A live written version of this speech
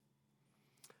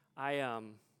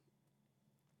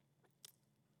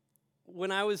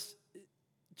When I was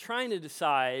trying to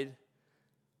decide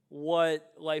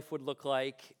what life would look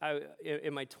like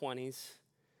in my 20s,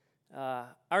 I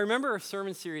remember a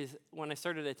sermon series when I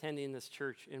started attending this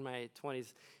church in my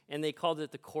 20s, and they called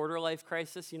it the quarter life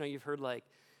crisis. You know, you've heard like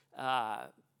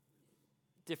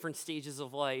different stages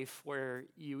of life where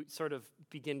you sort of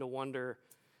begin to wonder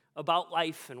about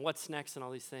life and what's next and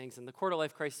all these things. And the quarter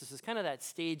life crisis is kind of that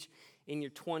stage in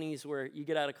your 20s where you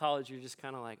get out of college, you're just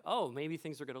kind of like, oh, maybe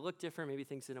things are going to look different. Maybe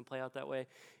things didn't play out that way.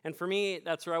 And for me,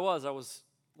 that's where I was. I was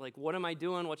like, what am I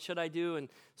doing? What should I do? And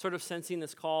sort of sensing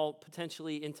this call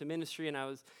potentially into ministry. And I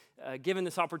was given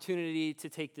this opportunity to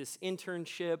take this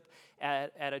internship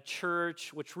at a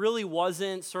church, which really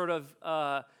wasn't sort of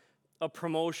a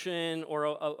promotion or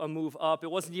a move up.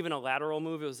 It wasn't even a lateral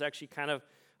move. It was actually kind of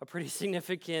a pretty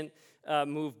significant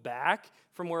move back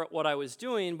from what I was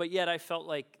doing, but yet I felt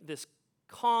like this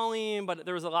calling, but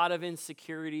there was a lot of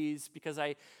insecurities because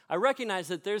I recognized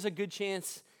that there's a good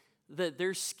chance that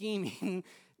they're scheming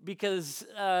because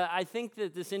I think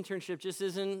that this internship just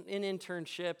isn't an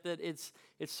internship, that it's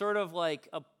sort of like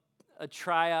a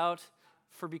tryout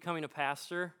for becoming a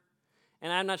pastor,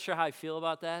 and I'm not sure how I feel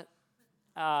about that.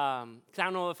 Because I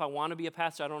don't know if I want to be a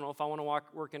pastor. I don't know if I want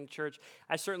to work in a church.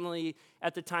 I certainly,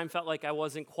 at the time, felt like I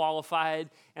wasn't qualified,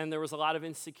 and there was a lot of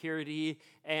insecurity,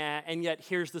 and yet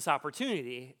here's this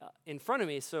opportunity in front of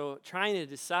me. So trying to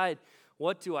decide,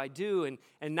 what do I do?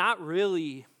 And not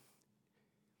really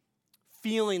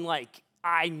feeling like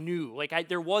I knew. Like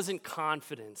there wasn't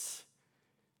confidence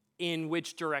in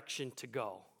which direction to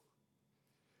go.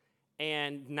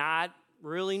 And not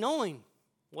really knowing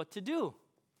what to do.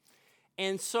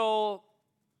 And so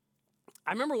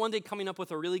I remember one day coming up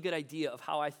with a really good idea of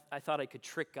how I thought I could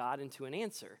trick God into an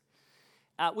answer,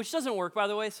 which doesn't work, by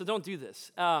the way, so don't do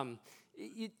this.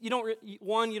 You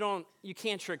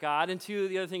can't trick God, and two,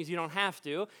 the other thing is you don't have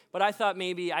to. But I thought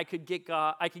maybe I could get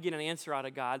an answer out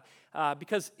of God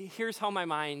because here's how my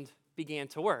mind began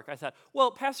to work. I thought,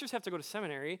 well, pastors have to go to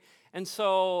seminary, and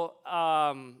so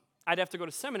I'd have to go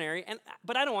to seminary,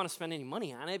 but I don't want to spend any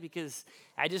money on it because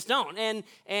I just don't.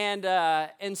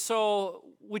 And so,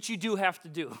 which you do have to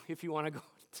do if you want to go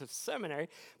to seminary.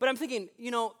 But I'm thinking,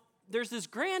 there's this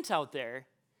grant out there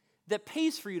that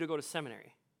pays for you to go to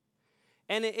seminary.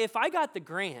 And if I got the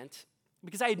grant,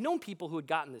 because I had known people who had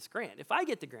gotten this grant, if I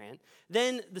get the grant,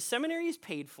 then the seminary is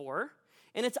paid for,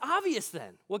 and it's obvious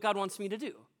then what God wants me to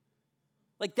do.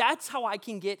 Like that's how I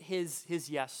can get his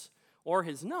yes or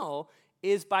his no,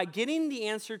 is by getting the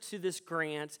answer to this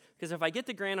grant, because if I get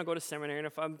the grant, I'll go to seminary, and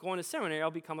if I'm going to seminary,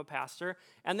 I'll become a pastor,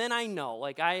 and then I know,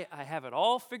 like I have it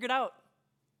all figured out.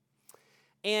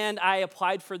 And I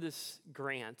applied for this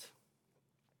grant,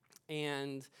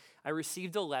 and I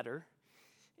received a letter,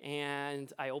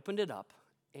 and I opened it up,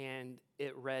 and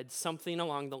it read something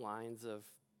along the lines of,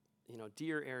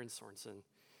 Dear Aaron Sorensen,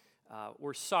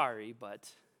 we're sorry,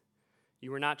 but you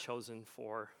were not chosen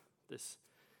for this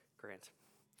grant.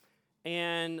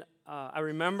 And I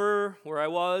remember where I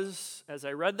was as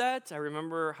I read that. I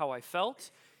remember how I felt.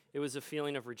 It was a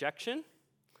feeling of rejection.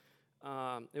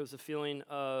 It was a feelings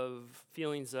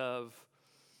of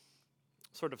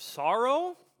sort of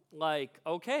sorrow. Like,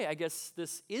 okay, I guess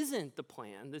this isn't the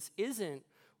plan. This isn't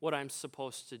what I'm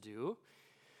supposed to do.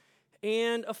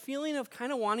 And a feeling of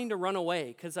kind of wanting to run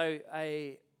away because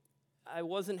I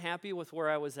wasn't happy with where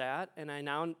I was at, and I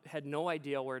now had no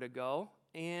idea where to go.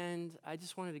 And I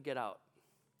just wanted to get out.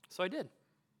 So I did.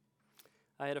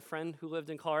 I had a friend who lived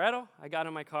in Colorado. I got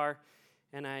in my car,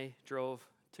 and I drove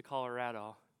to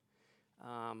Colorado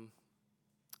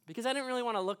because I didn't really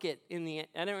want to look at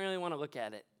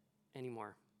it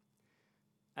anymore.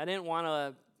 I didn't want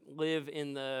to live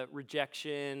in the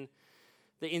rejection,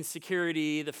 the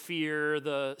insecurity, the fear,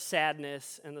 the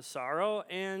sadness, and the sorrow.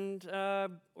 And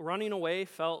running away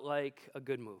felt like a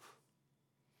good move.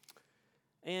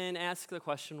 And ask the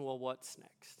question, well, what's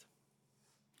next?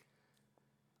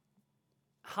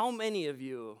 How many of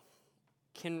you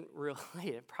can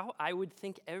relate? I would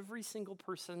think every single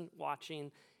person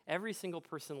watching, every single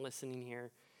person listening here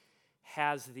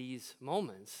has these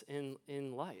moments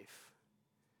in life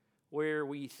where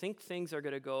we think things are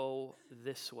going to go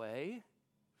this way.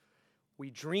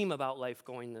 We dream about life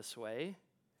going this way.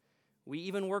 We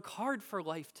even work hard for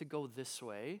life to go this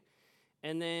way.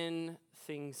 And then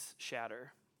things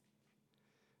shatter.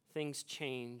 Things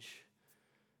change.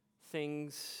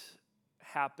 Things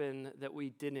happen that we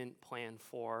didn't plan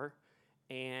for.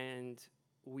 And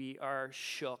we are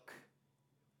shook,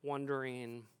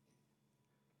 wondering,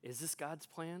 is this God's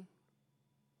plan?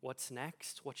 What's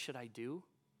next? What should I do?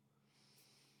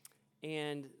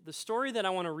 And the story that I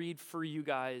want to read for you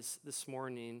guys this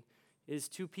morning is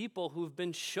two people who've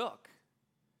been shook.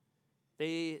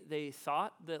 They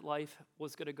thought that life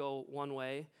was going to go one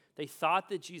way. They thought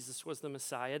that Jesus was the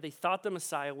Messiah. They thought the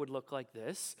Messiah would look like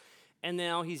this. And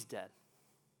now he's dead.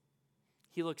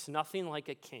 He looks nothing like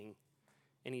a king,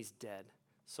 and he's dead.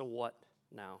 So what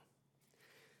now?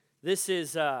 This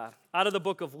is out of the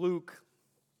book of Luke.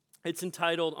 It's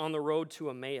entitled On the Road to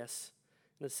Emmaus.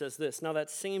 And it says this: Now that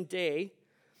same day,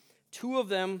 two of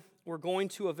them were going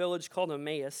to a village called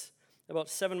Emmaus, about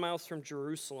 7 miles from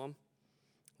Jerusalem.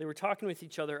 They were talking with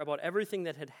each other about everything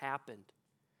that had happened.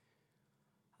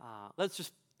 Let's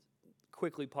just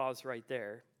quickly pause right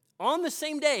there. On the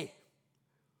same day,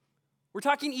 we're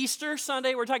talking Easter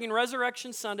Sunday, we're talking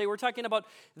Resurrection Sunday, we're talking about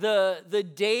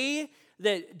the day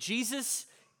that Jesus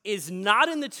is not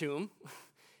in the tomb,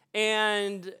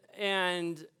 and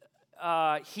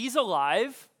he's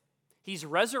alive, he's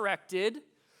resurrected,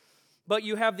 but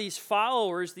you have these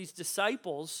followers, these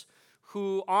disciples,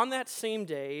 who on that same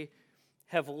day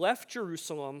have left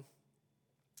Jerusalem,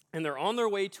 and they're on their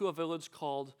way to a village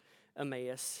called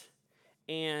Emmaus.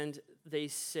 And they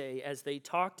say, as they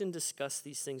talked and discussed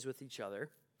these things with each other,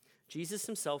 Jesus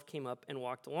himself came up and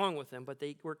walked along with them, but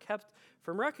they were kept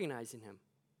from recognizing him.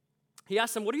 He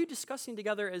asked them, "What are you discussing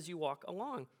together as you walk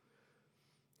along?"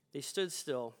 They stood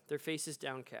still, their faces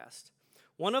downcast.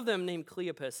 One of them, named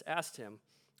Cleopas, asked him,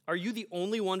 "Are you the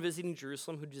only one visiting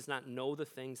Jerusalem who does not know the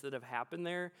things that have happened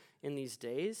there in these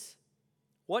days?"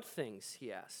 "What things?"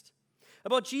 he asked.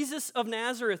 "About Jesus of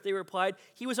Nazareth," they replied.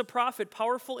 "He was a prophet,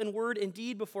 powerful in word and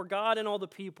deed before God and all the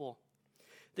people.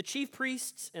 The chief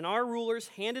priests and our rulers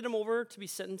handed him over to be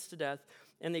sentenced to death,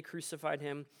 and they crucified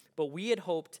him. But we had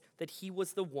hoped that he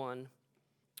was the one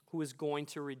who was going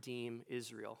to redeem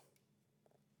Israel.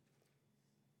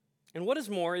 And what is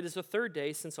more, it is the third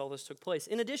day since all this took place.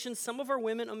 In addition, some of our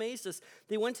women amazed us.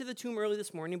 They went to the tomb early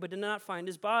this morning, but did not find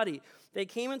his body. They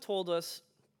came and told us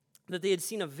that they had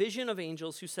seen a vision of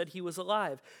angels who said he was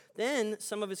alive. Then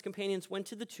some of his companions went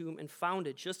to the tomb and found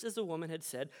it, just as the woman had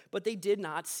said, but they did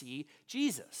not see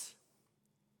Jesus."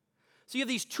 So you have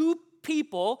these two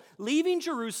people leaving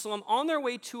Jerusalem on their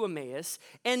way to Emmaus,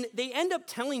 and they end up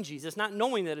telling Jesus, not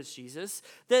knowing that it's Jesus,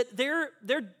 that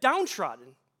they're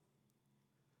downtrodden.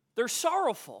 They're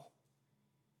sorrowful.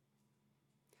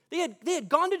 They had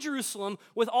gone to Jerusalem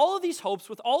with all of these hopes,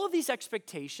 with all of these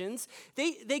expectations.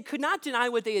 They could not deny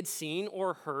what they had seen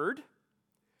or heard.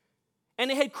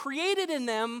 And it had created in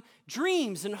them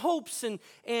dreams and hopes and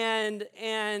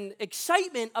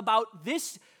excitement about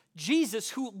this Jesus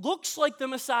who looks like the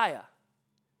Messiah.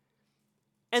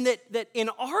 And that in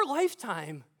our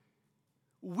lifetime,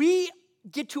 we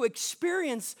get to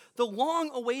experience the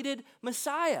long-awaited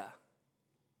Messiah.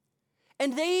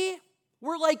 And they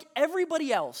were like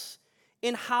everybody else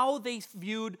in how they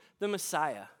viewed the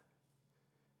Messiah.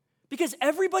 Because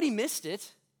everybody missed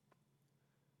it.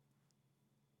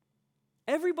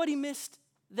 Everybody missed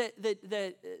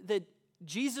that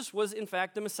Jesus was in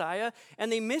fact the Messiah,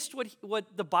 and they missed what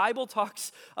the Bible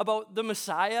talks about the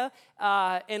Messiah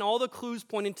and all the clues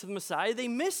pointing to the Messiah. They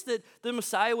missed that the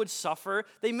Messiah would suffer.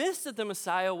 They missed that the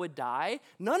Messiah would die.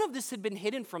 None of this had been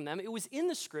hidden from them. It was in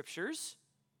the Scriptures.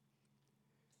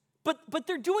 But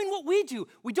they're doing what we do.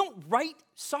 We don't write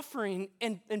suffering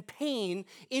and pain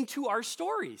into our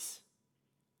stories.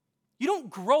 You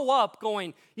don't grow up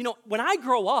going, when I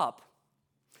grow up,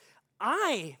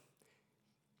 I'm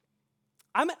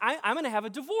going to have a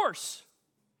divorce.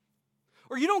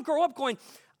 Or you don't grow up going,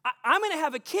 I'm going to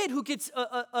have a kid who gets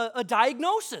a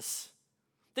diagnosis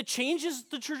that changes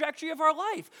the trajectory of our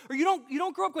life. Or you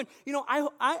don't grow up going,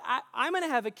 I'm going to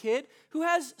have a kid who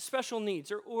has special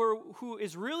needs or who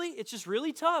is it's just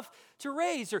really tough to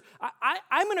raise. Or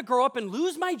I'm going to grow up and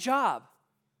lose my job.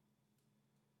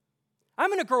 I'm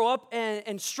going to grow up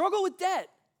and struggle with debt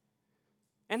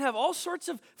and have all sorts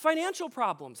of financial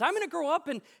problems. I'm going to grow up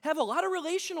and have a lot of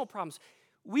relational problems.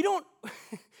 We don't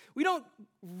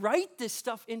write this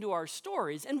stuff into our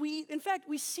stories, and in fact,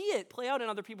 we see it play out in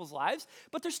other people's lives,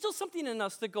 but there's still something in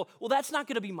us that go, well, that's not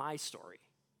going to be my story.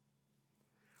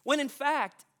 When in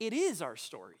fact, it is our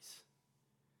stories.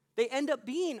 They end up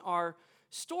being our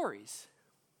stories.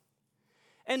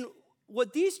 And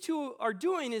what these two are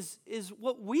doing is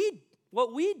what we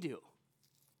do.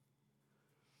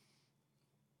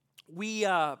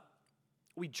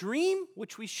 We dream,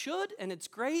 which we should, and it's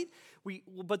great.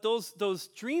 But those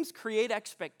dreams create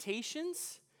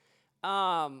expectations,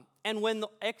 and when the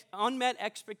unmet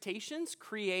expectations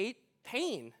create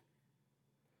pain,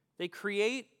 they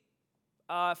create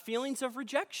feelings of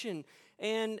rejection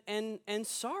and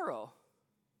sorrow.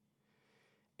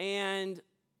 And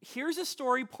here's a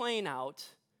story playing out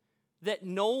that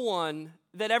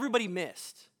everybody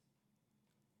missed.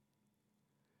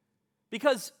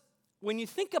 Because when you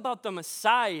think about the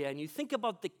Messiah and you think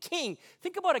about the king,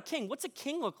 think about a king. What's a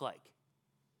king look like?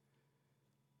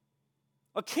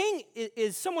 A king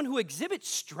is someone who exhibits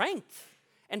strength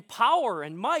and power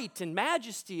and might and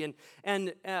majesty,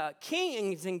 and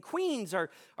kings and queens are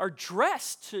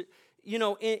dressed to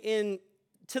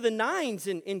the nines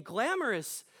in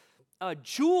glamorous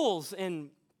jewels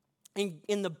and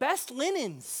in the best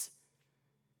linens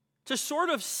to sort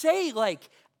of say, like,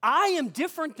 I am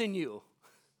different than you.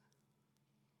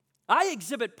 I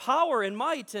exhibit power and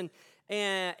might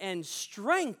and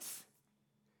strength.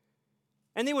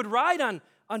 And they would ride on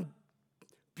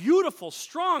beautiful,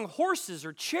 strong horses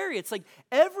or chariots, like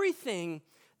everything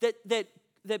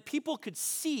that people could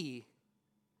see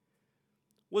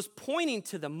was pointing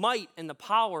to the might and the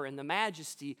power and the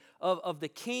majesty of the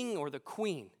king or the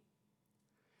queen.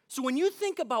 So when you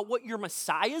think about what your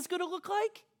Messiah is going to look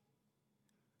like,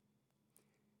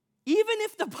 even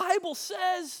if the Bible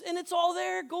says, and it's all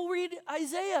there, go read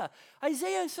Isaiah.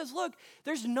 Isaiah says, look,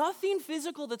 there's nothing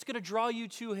physical that's going to draw you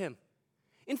to him.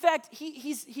 In fact,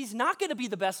 he's not going to be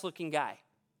the best looking guy.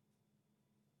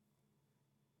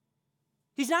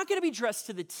 He's not going to be dressed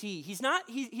to the T. He's not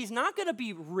going to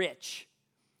be rich.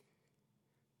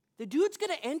 The dude's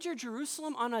going to enter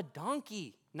Jerusalem on a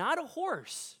donkey, not a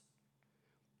horse.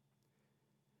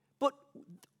 But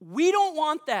we don't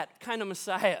want that kind of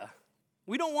Messiah.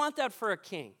 We don't want that for a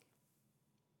king.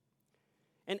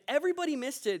 And everybody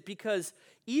missed it because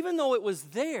even though it was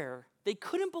there, they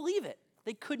couldn't believe it.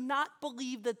 They could not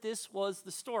believe that this was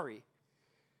the story.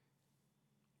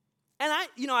 And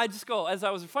I just go, as I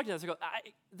was reflecting,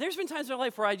 there's been times in my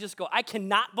life where I just go, I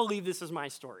cannot believe this is my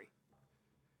story.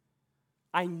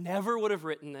 I never would have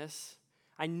written this.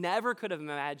 I never could have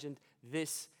imagined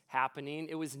this happening.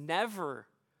 It was never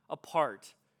a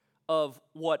part of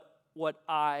what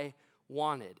I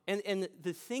wanted. And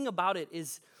the thing about it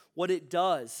is, what it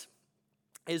does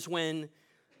is when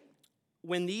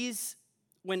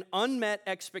unmet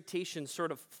expectations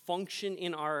sort of function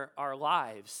in our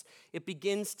lives, it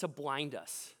begins to blind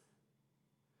us.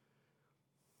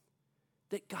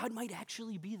 That God might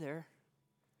actually be there.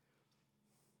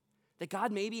 That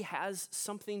God maybe has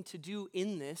something to do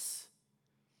in this.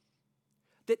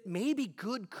 That maybe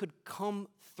good could come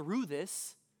through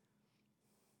this.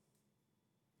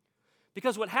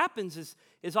 Because what happens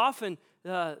is often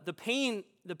the pain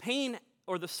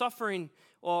or the suffering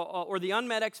or the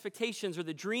unmet expectations or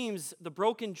the dreams, the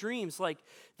broken dreams, like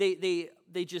they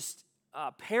just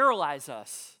paralyze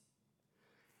us.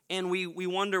 And we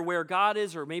wonder where God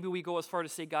is, or maybe we go as far to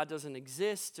say God doesn't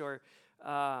exist, or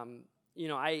I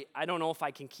don't know if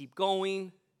I can keep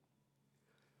going.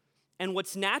 And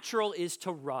what's natural is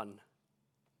to run.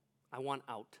 I want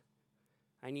out.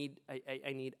 I need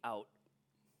out.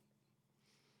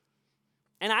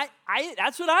 And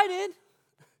that's what I did.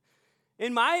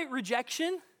 In my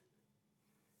rejection,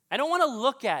 I don't want to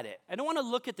look at it. I don't want to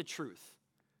look at the truth.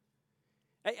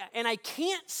 And I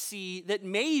can't see that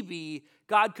maybe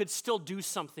God could still do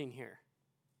something here.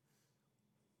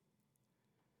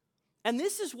 And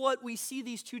this is what we see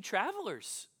these two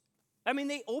travelers. I mean,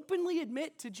 they openly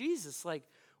admit to Jesus, like,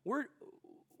 we're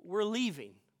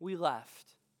leaving. We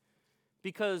left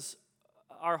because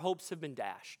our hopes have been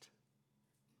dashed.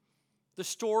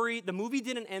 The movie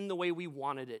didn't end the way we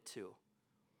wanted it to.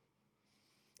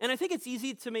 And I think it's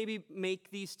easy to maybe make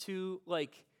these two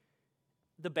like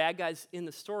the bad guys in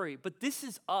the story, but this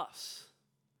is us.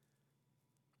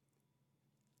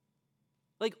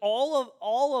 Like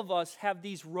all of us have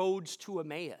these roads to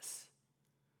Emmaus.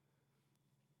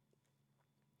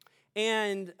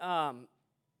 And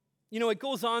it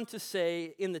goes on to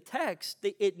say in the text,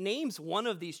 it names one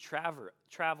of these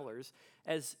travelers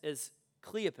as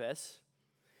Cleopas,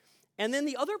 and then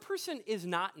the other person is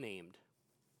not named.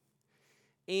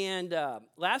 And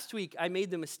last week I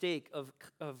made the mistake of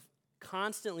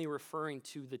constantly referring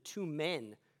to the two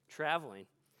men traveling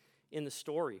in the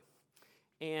story.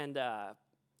 And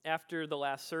after the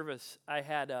last service, I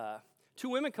had two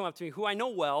women come up to me who I know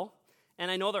well,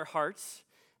 and I know their hearts,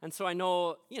 and so I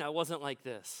know, it wasn't like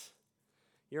this.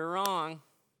 You're wrong.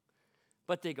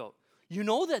 But they go, you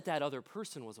know that other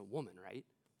person was a woman, right?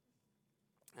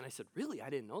 And I said, really? I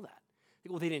didn't know that. They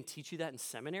go, well, they didn't teach you that in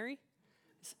seminary?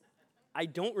 I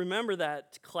don't remember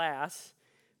that class,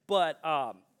 but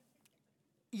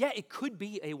it could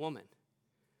be a woman.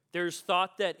 There's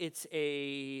thought that it's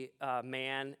a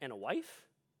man and a wife.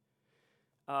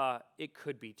 It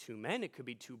could be two men. It could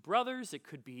be two brothers. It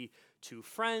could be two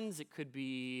friends. It could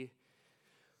be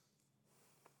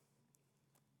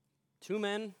 2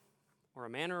 men or a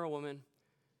man or a woman,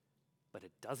 but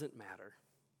it doesn't matter.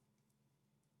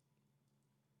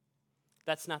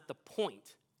 That's not the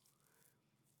point.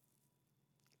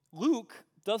 Luke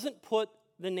doesn't put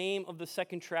the name of the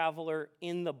second traveler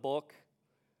in the book,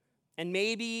 and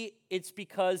maybe it's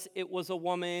because it was a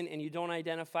woman and you don't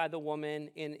identify the woman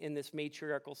in this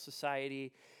matriarchal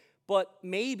society, but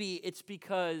maybe it's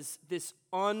because this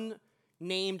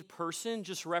unnamed person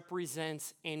just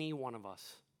represents any one of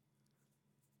us.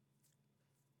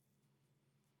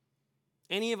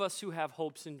 Any of us who have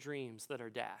hopes and dreams that are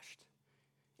dashed.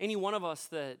 Any one of us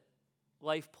that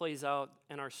life plays out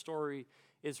and our story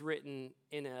is written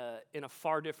in a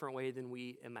far different way than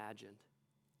we imagined.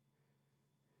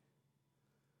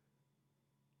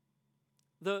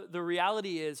 The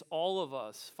reality is all of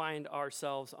us find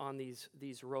ourselves on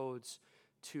these roads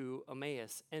to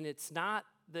Emmaus. And it's not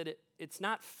that it's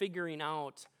not figuring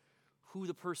out who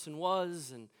the person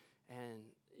was. And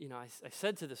you know, I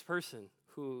said to this person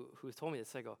who told me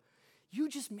this, I go, you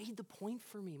just made the point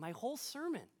for me, my whole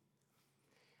sermon.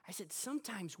 I said,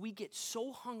 sometimes we get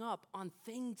so hung up on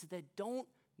things that don't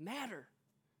matter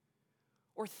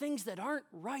or things that aren't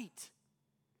right.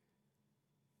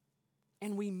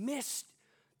 And we miss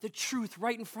the truth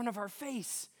right in front of our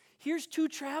face. Here's 2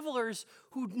 travelers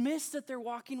who miss that they're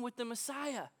walking with the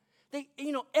Messiah.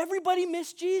 Everybody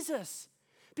missed Jesus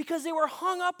because they were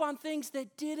hung up on things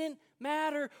that didn't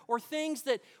matter or things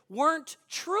that weren't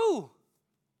true.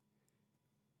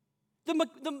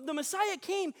 The Messiah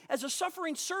came as a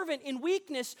suffering servant in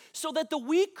weakness so that the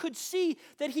weak could see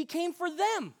that he came for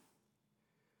them.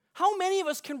 How many of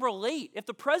us can relate? If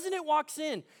the president walks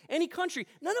in any country,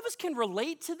 none of us can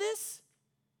relate to this.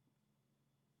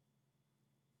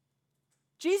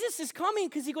 Jesus is coming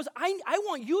because he goes, I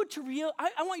want you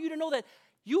to know that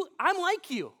I'm like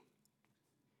you.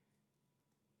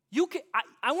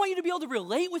 I want you to be able to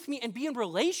relate with me and be in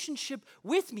relationship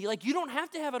with me. Like, you don't have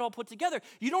to have it all put together.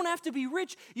 You don't have to be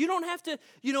rich. You don't have to,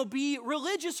 be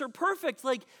religious or perfect.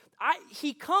 Like,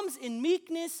 he comes in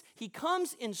meekness. He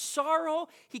comes in sorrow.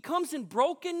 He comes in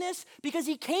brokenness because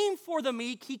he came for the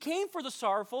meek. He came for the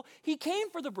sorrowful. He came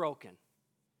for the broken.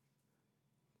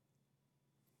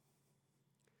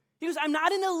 He goes, I'm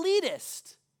not an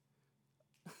elitist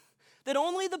that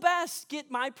only the best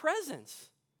get my presence.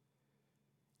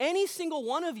 Any single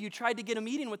one of you tried to get a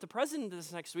meeting with the president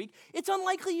this next week, it's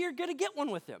unlikely you're going to get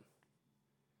one with him.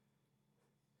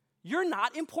 You're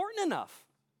not important enough.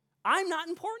 I'm not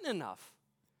important enough.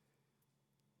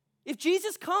 If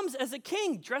Jesus comes as a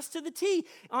king, dressed to the T,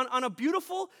 on a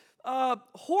beautiful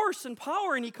horse and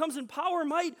power, and he comes in power,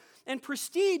 might, and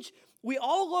prestige, we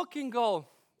all look and go,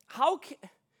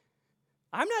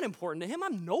 I'm not important to him.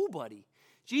 I'm nobody.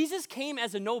 Jesus came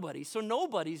as a nobody, so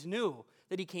nobodies knew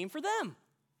that he came for them.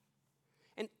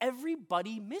 And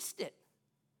everybody missed it.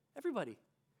 Everybody.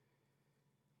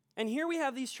 And here we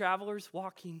have these travelers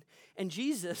walking. And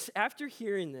Jesus, after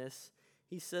hearing this,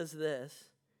 he says this,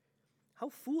 how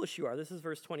foolish you are. This is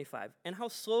verse 25. And how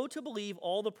slow to believe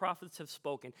all the prophets have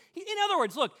spoken. In other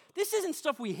words, look, this isn't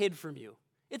stuff we hid from you.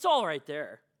 It's all right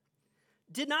there.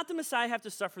 Did not the Messiah have to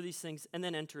suffer these things and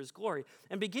then enter his glory?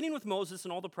 And beginning with Moses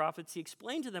and all the prophets, he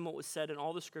explained to them what was said in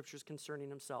all the scriptures concerning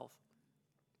himself.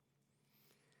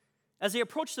 As they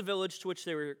approached the village to which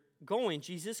they were going,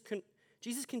 Jesus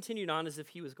continued on as if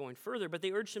he was going further, but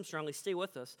they urged him strongly, stay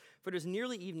with us, for it is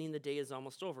nearly evening, the day is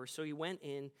almost over. So he went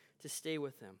in to stay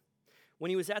with them. When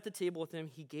he was at the table with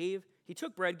them, he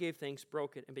took bread, gave thanks,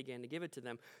 broke it, and began to give it to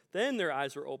them. Then their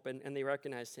eyes were opened, and they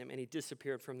recognized him, and he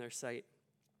disappeared from their sight.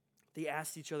 They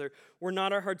asked each other, were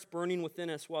not our hearts burning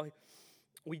within us while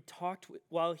he talked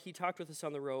with us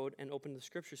on the road and opened the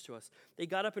scriptures to us? They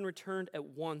got up and returned at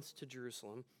once to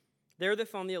Jerusalem. There they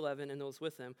found the 11 and those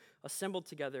with them assembled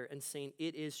together and saying,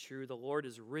 it is true, the Lord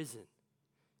is risen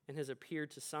and has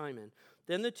appeared to Simon.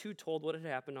 Then the 2 told what had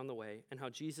happened on the way and how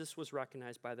Jesus was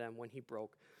recognized by them when he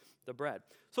broke the bread.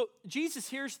 So Jesus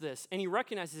hears this and he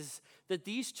recognizes that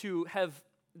these 2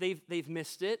 they've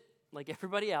missed it like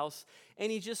everybody else,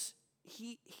 and he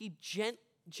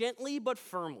gently but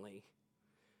firmly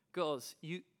goes,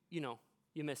 you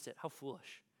missed it. How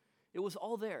foolish. It was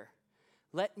all there.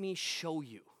 Let me show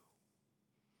you.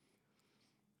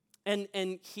 And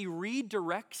he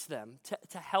redirects them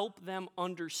to help them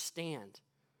understand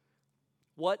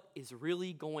what is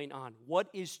really going on, what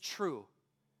is true.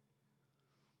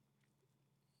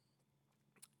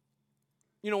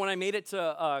 When I made it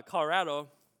to Colorado,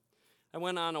 I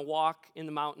went on a walk in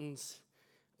the mountains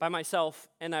by myself,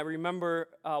 and I remember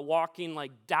walking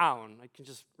down. I can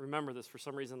just remember this for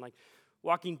some reason,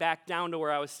 walking back down to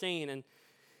where I was staying,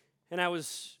 And I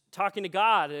was talking to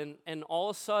God, and all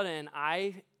of a sudden,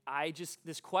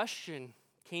 this question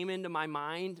came into my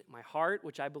mind, my heart,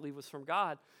 which I believe was from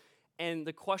God. And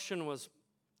the question was,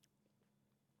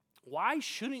 why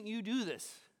shouldn't you do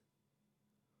this?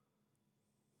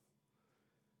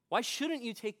 Why shouldn't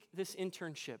you take this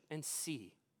internship and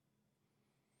see?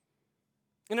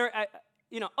 And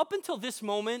up until this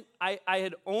moment, I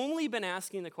had only been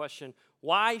asking the question,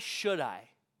 why should I?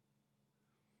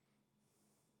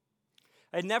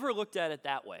 I'd never looked at it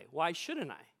that way. Why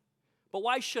shouldn't I? But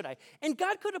why should I? And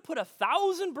God could have put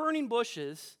 1,000 burning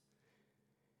bushes,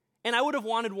 and I would have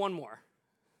wanted one more.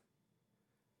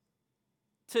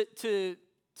 To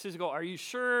go, are you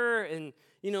sure? And,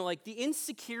 like the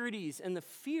insecurities and the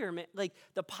fear, like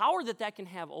the power that can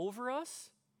have over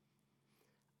us,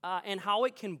 and how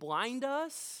it can blind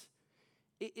us,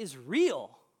 is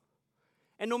real.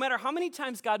 And no matter how many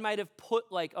times God might have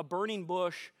put like a burning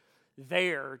bush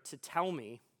there to tell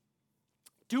me,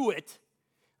 do it,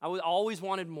 I always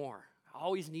wanted more. I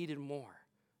always needed more.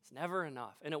 It's never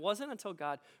enough. And it wasn't until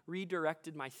God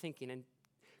redirected my thinking and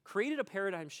created a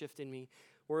paradigm shift in me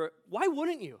where, why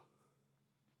wouldn't you?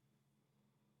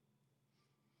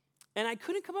 And I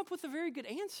couldn't come up with a very good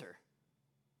answer.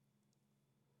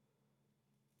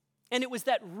 And it was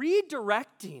that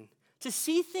redirecting to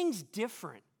see things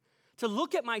different, to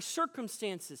look at my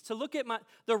circumstances, to look at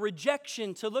the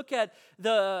rejection, to look at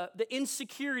the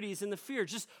insecurities and the fear,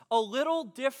 just a little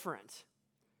different,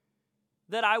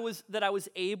 that I was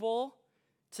able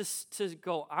to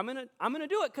go, I'm gonna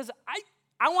do it, because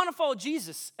I want to follow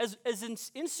Jesus. As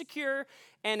insecure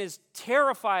and as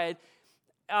terrified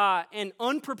and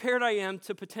unprepared I am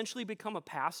to potentially become a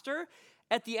pastor,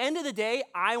 at the end of the day,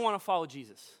 I want to follow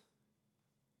Jesus.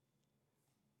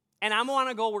 And I want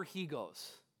to go where he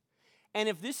goes. And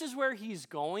if this is where he's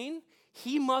going,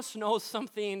 he must know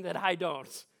something that I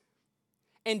don't.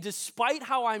 And despite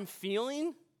how I'm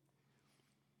feeling,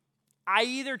 I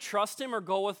either trust him or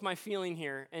go with my feeling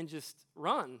here and just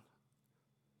run.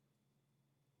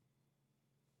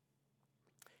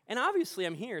 And obviously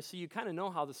I'm here, so you kind of know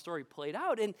how the story played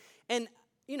out. And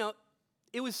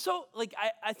it was so, like,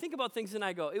 I think about things and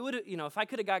I go, it would, if I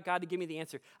could have got God to give me the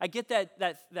answer. I get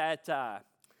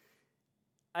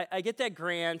I get that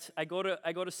grant. I go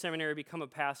to seminary, become a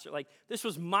pastor. Like, this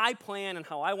was my plan and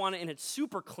how I want it, and it's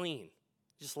super clean.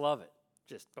 Just love it.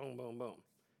 Just boom, boom, boom.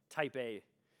 Type A.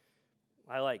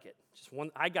 I like it. Just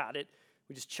one. I got it.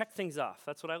 We just check things off.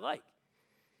 That's what I like.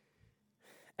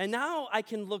 And now I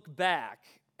can look back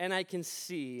and I can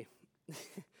see,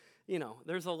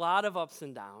 there's a lot of ups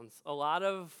and downs.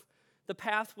 The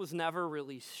path was never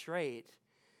really straight,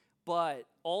 but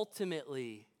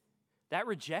ultimately, that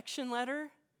rejection letter,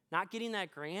 not getting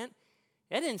that grant,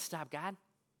 it didn't stop God.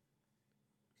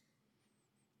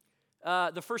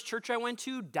 The first church I went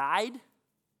to died.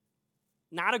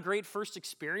 Not a great first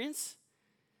experience.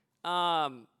 I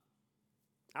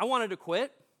wanted to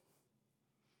quit.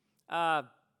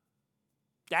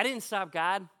 That didn't stop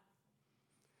God.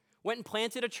 Went and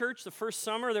planted a church the first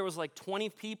summer. There was like 20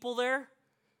 people there.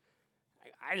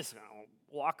 I just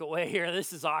walk away here.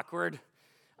 This is awkward.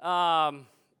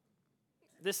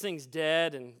 This thing's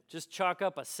dead, and just chalk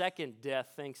up a second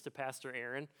death thanks to Pastor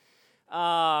Aaron.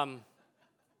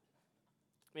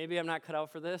 Maybe I'm not cut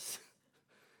out for this.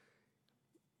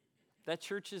 That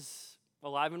church is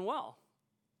alive and well.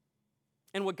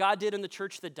 And what God did in the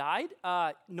church that died,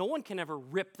 no one can ever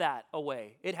rip that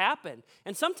away. It happened.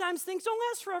 And sometimes things don't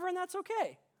last forever, and that's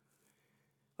okay.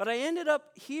 But I ended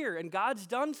up here, and God's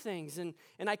done things, and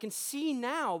I can see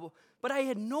now, but I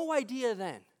had no idea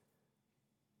then.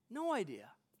 No idea.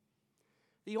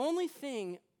 The only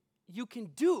thing you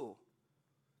can do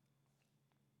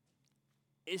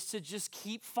is to just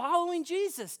keep following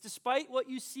Jesus despite what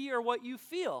you see or what you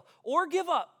feel, or give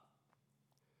up.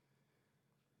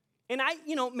 And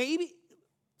maybe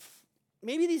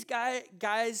these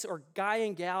guys or guy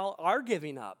and gal are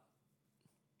giving up.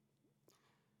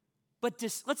 But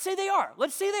let's say they are.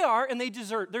 Let's say they are, and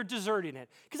they're deserting it.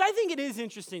 Because I think it is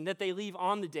interesting that they leave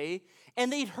on the day,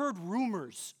 and they'd heard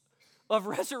rumors of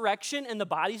resurrection, and the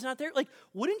body's not there. Like,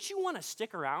 wouldn't you want to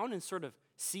stick around and sort of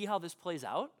see how this plays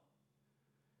out?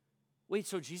 Wait,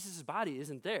 so Jesus' body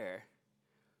isn't there.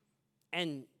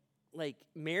 And, like,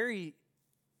 Mary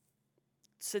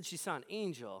said she saw an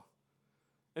angel.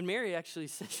 And Mary actually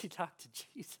said she talked to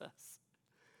Jesus.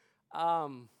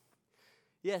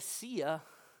 See ya.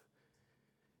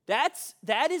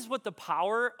 That is what the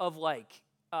power of,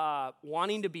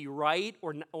 wanting to be right,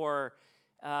 or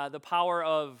the power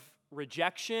of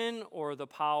rejection, or the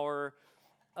power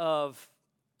of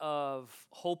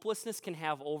hopelessness can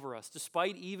have over us,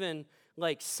 despite even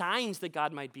like signs that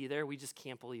God might be there. We just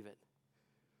can't believe it.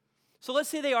 So let's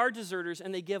say they are deserters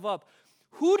and they give up.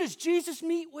 Who does Jesus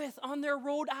meet with on their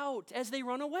road out as they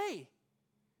run away?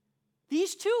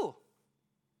 These two.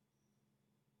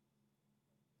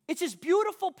 It's this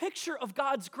beautiful picture of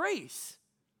God's grace.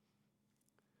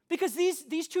 Because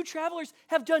these two travelers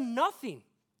have done nothing.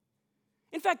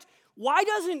 In fact, why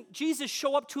doesn't Jesus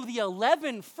show up to the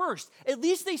 11 first? At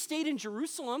least they stayed in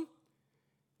Jerusalem.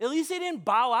 At least they didn't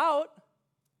bow out.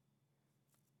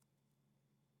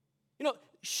 You know,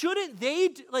 shouldn't they,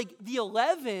 like the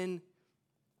 11,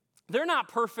 they're not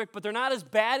perfect, but they're not as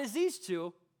bad as these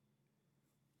two.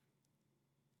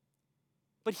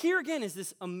 But here again is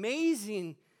this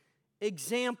amazing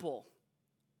example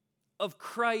of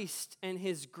Christ and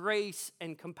his grace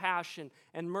and compassion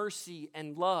and mercy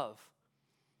and love.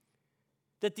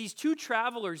 That these two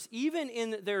travelers, even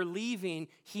in their leaving,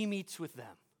 he meets with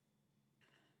them.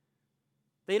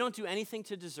 They don't do anything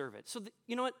to deserve it. So,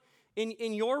 you know what?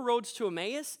 In your roads to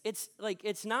Emmaus,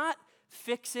 it's not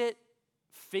fix it,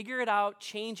 figure it out,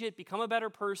 change it, become a better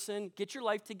person, get your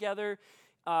life together,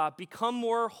 become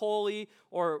more holy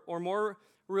or more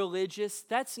religious.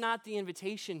 That's not the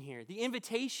invitation here. The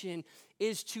invitation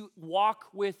is to walk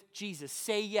with Jesus.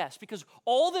 Say yes. Because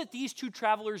all that these two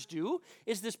travelers do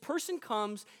is this person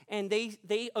comes and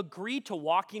they agree to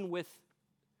walking with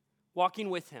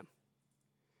him.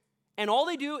 And all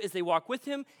they do is they walk with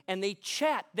him and they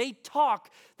chat, they talk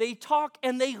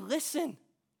and they listen.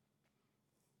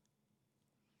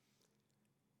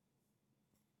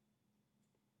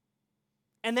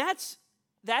 And that's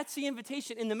the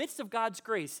invitation in the midst of God's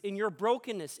grace, in your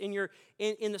brokenness,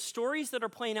 in the stories that are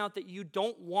playing out that you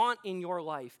don't want in your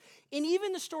life, and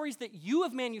even the stories that you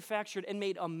have manufactured and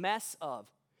made a mess of,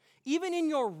 even in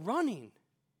your running.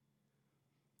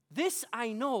 This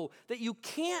I know, that you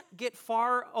can't get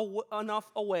far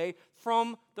enough away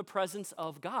from the presence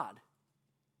of God.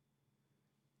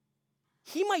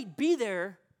 He might be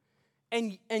there,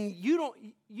 and you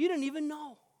don't even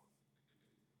know.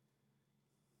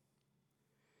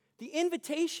 The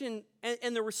invitation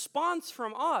and the response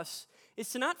from us is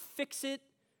to not fix it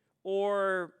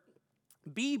or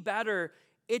be better.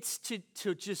 It's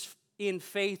to just, in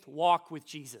faith, walk with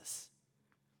Jesus.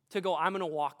 To go, I'm going to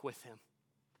walk with him.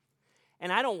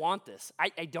 And I don't want this. I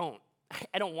don't.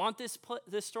 I don't want this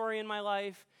story in my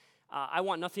life. I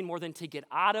want nothing more than to get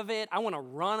out of it. I want to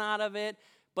run out of it.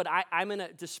 But I'm going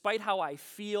to, despite how I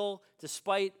feel,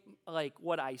 despite like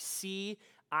what I see,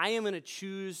 I am going to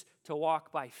choose to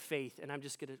walk by faith, and I'm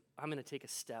going to take a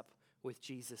step with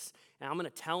Jesus, and I'm going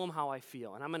to tell him how I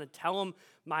feel, and I'm going to tell him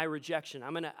my rejection.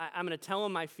 I'm going to tell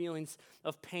him my feelings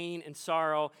of pain and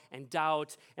sorrow and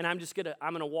doubt, and I'm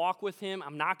going to walk with him.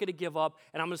 I'm not going to give up,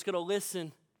 and I'm just going to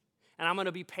listen, and I'm going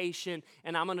to be patient,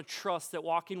 and I'm going to trust that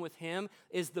walking with him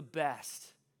is the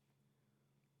best.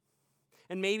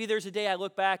 And maybe there's a day I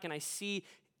look back and I see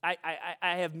I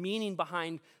have meaning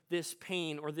behind this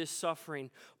pain or this suffering.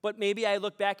 But maybe I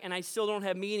look back and I still don't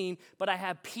have meaning, but I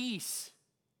have peace.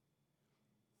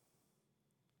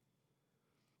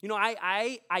 You know,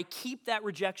 I keep that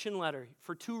rejection letter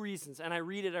for two reasons, and I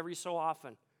read it every so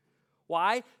often.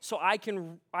 Why? So I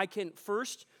can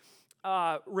first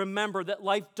remember that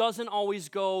life doesn't always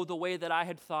go the way that I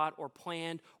had thought or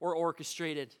planned or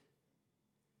orchestrated.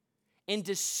 And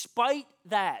despite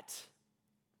that,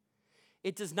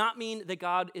 it does not mean that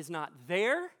God is not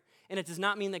there, and it does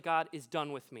not mean that God is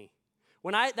done with me.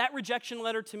 When that rejection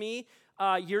letter to me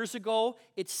years ago,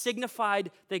 it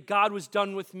signified that God was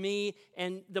done with me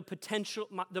and the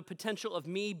potential of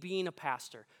me being a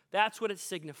pastor. That's what it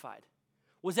signified.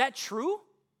 Was that true?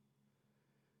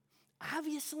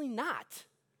 Obviously not.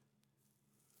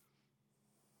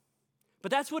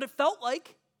 But that's what it felt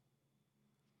like.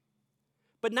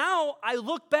 But now I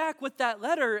look back with that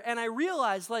letter and I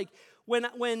realize, like,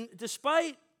 when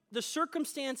despite the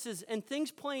circumstances and things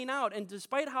playing out, and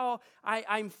despite how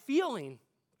I'm feeling,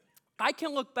 I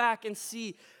can look back and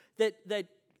see that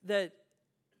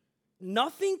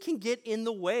nothing can get in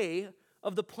the way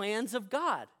of the plans of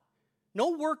God. No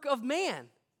work of man.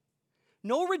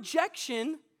 No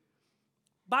rejection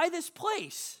by this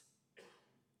place.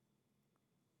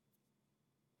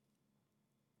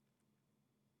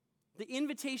 The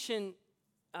invitation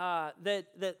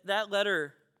that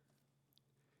letter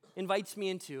invites me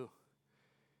into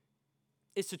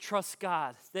is to trust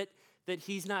God, that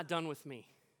he's not done with me,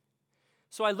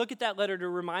 So I look at that letter to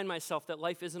remind myself that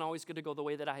life isn't always going to go the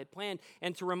way that I had planned,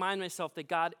 and to remind myself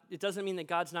that it doesn't mean that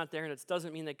God's not there, and it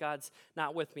doesn't mean that God's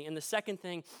not with me. And the second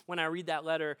thing when I read that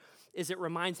letter is it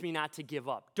reminds me not to give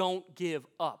up. Don't give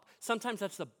up. Sometimes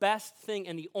that's the best thing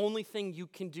and the only thing you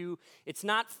can do. It's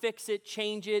not fix it,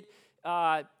 change it.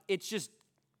 It's just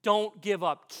don't give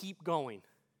up. Keep going.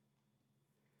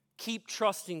 Keep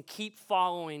trusting. Keep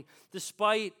following.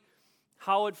 Despite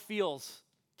how it feels,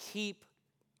 keep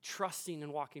trusting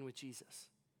and walking with Jesus.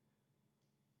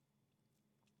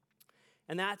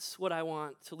 And that's what I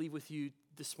want to leave with you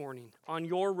this morning. On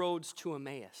your roads to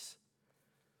Emmaus.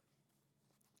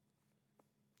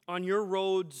 On your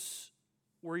roads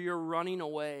where you're running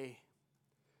away,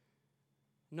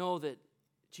 know that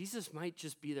Jesus might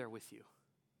just be there with you.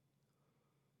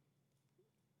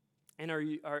 And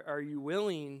are you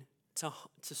willing to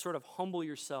sort of humble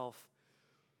yourself,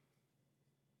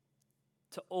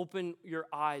 to open your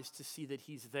eyes to see that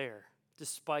he's there,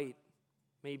 despite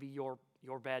maybe your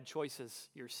bad choices,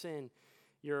 your sin,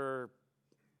 your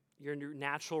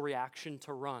natural reaction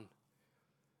to run.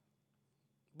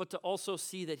 But to also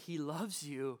see that he loves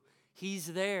you, he's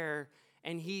there,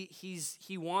 and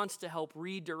he wants to help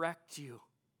redirect you.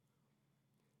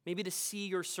 Maybe to see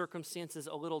your circumstances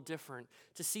a little different,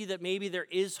 to see that maybe there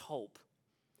is hope.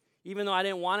 Even though I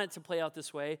didn't want it to play out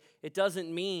this way, it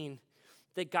doesn't mean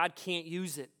that God can't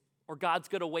use it, or God's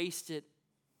going to waste it,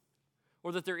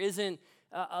 or that there isn't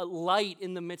a light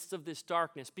in the midst of this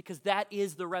darkness, because that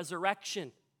is the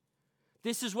resurrection.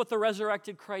 This is what the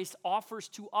resurrected Christ offers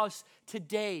to us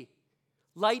today.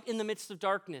 Light in the midst of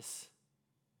darkness.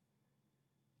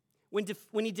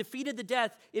 When he defeated the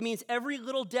death, it means every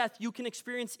little death you can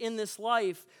experience in this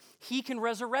life, he can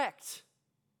resurrect.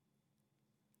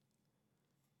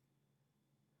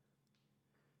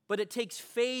 But it takes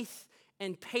faith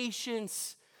and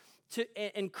patience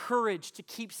and courage to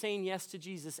keep saying yes to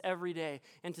Jesus every day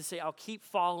and to say, I'll keep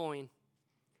following.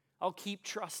 I'll keep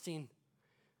trusting.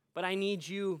 But I need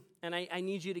you, and I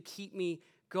need you to keep me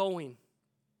going.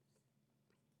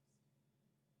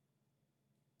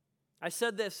 I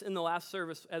said this in the last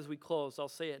service as we closed. I'll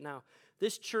say it now.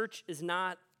 This church is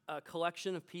not a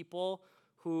collection of people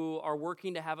who are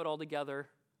working to have it all together.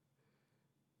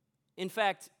 In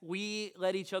fact, we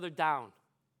let each other down.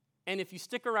 And if you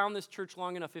stick around this church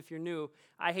long enough, if you're new,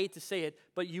 I hate to say it,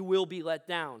 but you will be let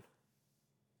down.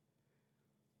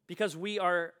 Because we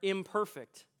are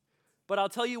imperfect. But I'll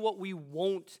tell you what we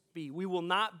won't be. We will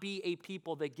not be a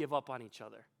people that give up on each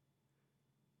other.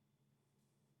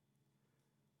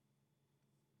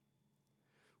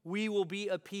 We will be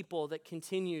a people that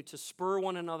continue to spur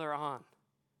one another on,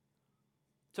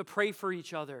 to pray for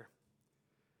each other,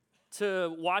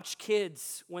 to watch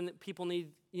kids when people need,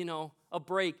 a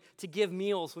break, to give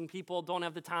meals when people don't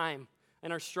have the time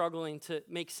and are struggling to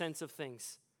make sense of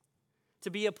things,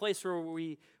 to be a place where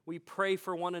we pray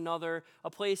for one another, a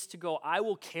place to go, I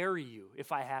will carry you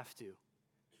if I have to,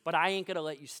 but I ain't going to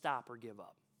let you stop or give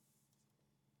up.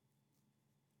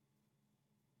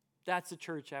 That's the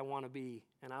church I want to be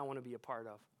and I want to be a part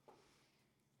of.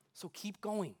 So keep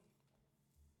going.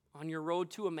 On your road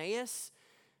to Emmaus,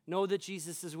 know that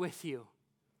Jesus is with you.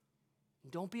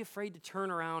 Don't be afraid to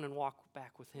turn around and walk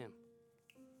back with him.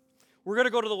 We're going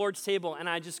to go to the Lord's table, and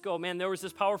I just go, man, there was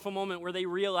this powerful moment where they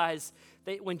realized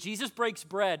that when Jesus breaks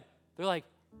bread, they're like,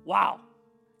 wow,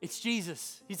 it's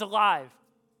Jesus. He's alive.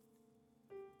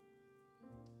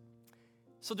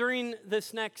 So during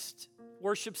this next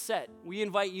worship set, we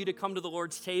invite you to come to the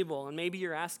Lord's table, and maybe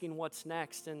you're asking what's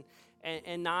next,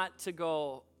 and not to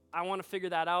go, I want to figure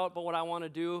that out, but what I want to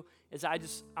do is I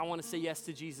want to say yes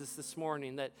to Jesus this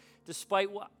morning, that despite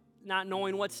not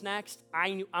knowing what's next,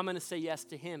 I'm going to say yes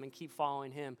to him and keep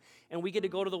following him. And we get to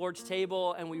go to the Lord's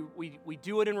table, and we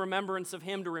do it in remembrance of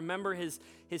him, to remember his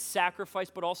sacrifice,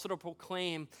 but also to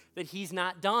proclaim that he's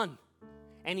not done,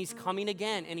 and he's coming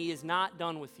again, and he is not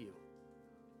done with you.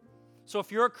 So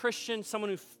if you're a Christian, someone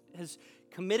who has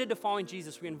committed to following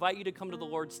Jesus, we invite you to come to the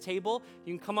Lord's table.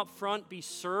 You can come up front, be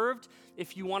served.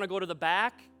 If you want to go to the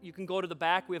back, you can go to the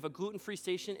back. We have a gluten-free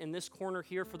station in this corner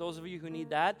here for those of you who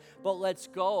need that. But let's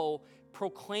go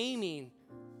proclaiming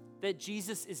that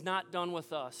Jesus is not done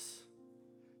with us,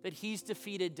 that he's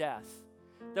defeated death,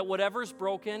 that whatever's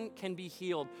broken can be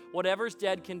healed, whatever's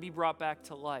dead can be brought back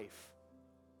to life.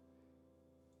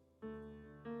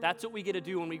 That's what we get to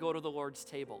do when we go to the Lord's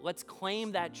table. Let's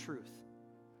claim that truth.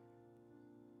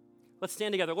 Let's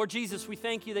stand together. Lord Jesus, we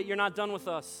thank you that you're not done with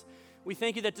us. We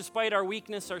thank you that despite our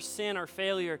weakness, our sin, our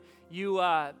failure, you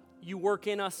work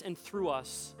in us and through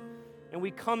us. And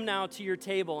we come now to your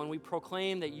table and we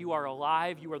proclaim that you are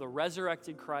alive, you are the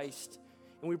resurrected Christ,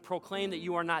 and we proclaim that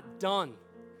you are not done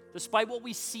Despite what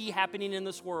we see happening in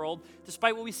this world,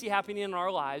 despite what we see happening in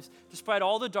our lives, despite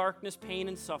all the darkness, pain,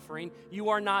 and suffering, you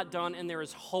are not done, and there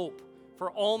is hope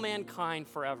for all mankind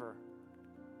forever.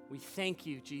 We thank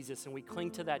you, Jesus, and we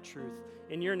cling to that truth.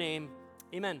 In your name,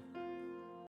 amen.